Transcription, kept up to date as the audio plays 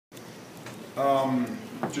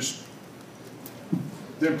Just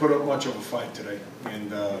didn't put up much of a fight today,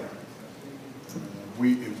 and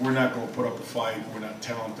if we're not going to put up a fight, we're not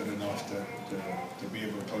talented enough to be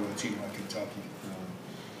able to play with a team like Kentucky.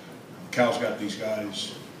 Cal's got these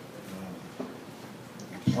guys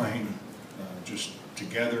playing just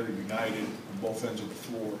together, united on both ends of the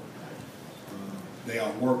floor. They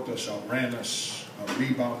outworked us, outran us,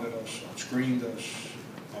 out-rebounded us, out-screened us,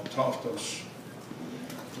 out-toughed us.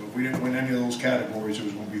 So if we didn't win any of those categories, it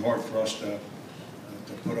was going to be hard for us to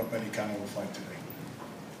put up any kind of a fight today.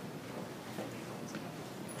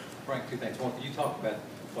 Frank, two things. One, can you talk about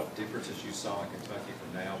what differences you saw in Kentucky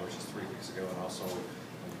from now versus 3 weeks ago, and also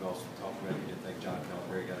you've also talked about you didn't think John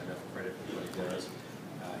Calipari got enough credit for what he does.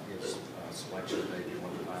 His selection of maybe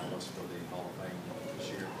one of the finalists for the Hall of Fame this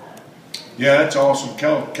year. Yeah, that's awesome.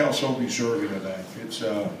 Cal's so deserving of that. It's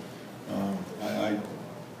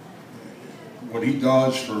what he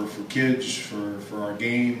does for kids, for our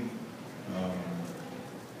game,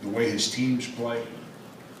 the way his teams play.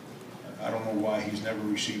 I don't know why he's never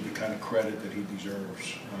received the kind of credit that he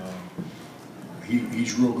deserves.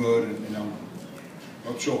 He's real good, and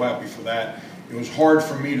I'm so happy for that. It was hard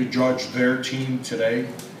for me to judge their team today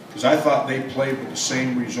because I thought they played with the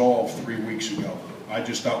same resolve 3 weeks ago. I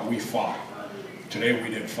just thought we fought. Today we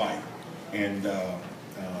didn't fight, and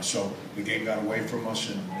so the game got away from us,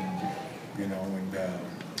 and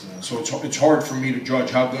so it's hard for me to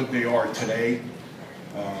judge how good they are today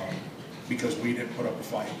because we didn't put up a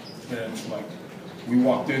fight. And it's like we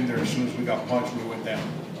walked in there, as soon as we got punched, we went down,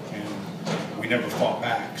 and we never fought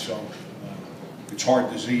back. So it's hard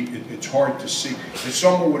to see. It's hard to see. If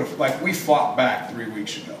someone would have, like, we fought back 3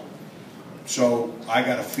 weeks ago, so I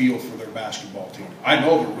got a feel for their basketball team. I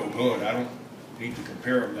know they're real good. I don't need to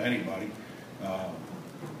compare them to anybody,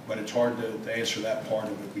 but it's hard to answer that part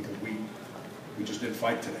of it because we just didn't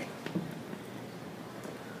fight today.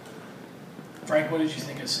 Frank, what did you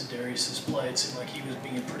think of Sidarius's play? It seemed like he was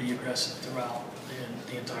being pretty aggressive throughout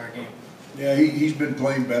the entire game. Yeah, he's been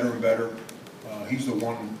playing better and better. He's the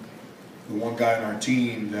one guy on our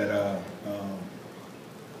team that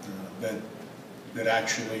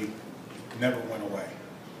actually never went away.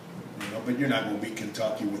 But you're not going to beat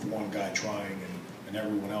Kentucky with one guy trying and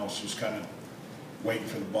everyone else is kind of waiting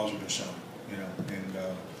for the buzzer to sound.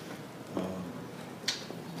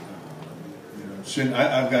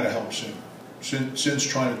 I've got to help Sin. Sin's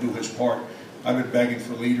trying to do his part. I've been begging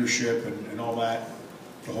for leadership and all that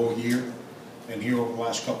the whole year. And here over the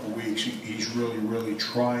last couple of weeks, he's really, really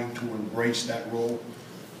trying to embrace that role.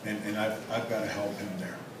 And I've got to help him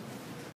there.